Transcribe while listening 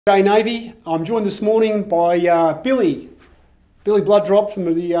G'day Navy, I'm joined this morning by Billy Blooddrop from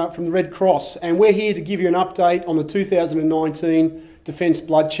the Red Cross, and we're here to give you an update on the 2019 Defence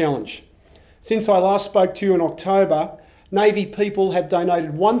Blood Challenge. Since I last spoke to you in October, Navy people have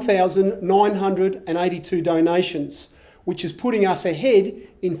donated 1,982 donations, which is putting us ahead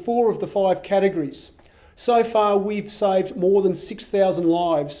in 4 of the 5 categories. So far we've saved more than 6,000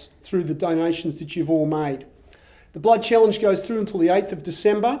 lives through the donations that you've all made. The Blood Challenge goes through until the 8th of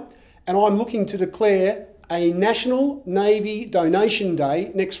December, and I'm looking to declare a National Navy Donation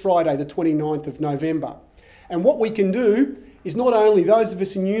Day next Friday, the 29th of November. And what we can do is not only those of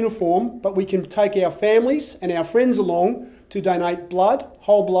us in uniform, but we can take our families and our friends along to donate blood,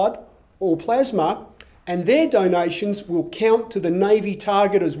 whole blood or plasma, and their donations will count to the Navy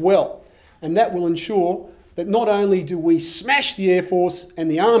target as well. And that will ensure that not only do we smash the Air Force and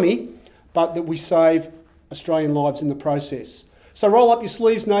the Army, but that we save Australian lives in the process. So roll up your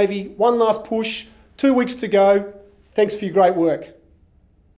sleeves, Navy. One last push, 2 weeks to go. Thanks for your great work.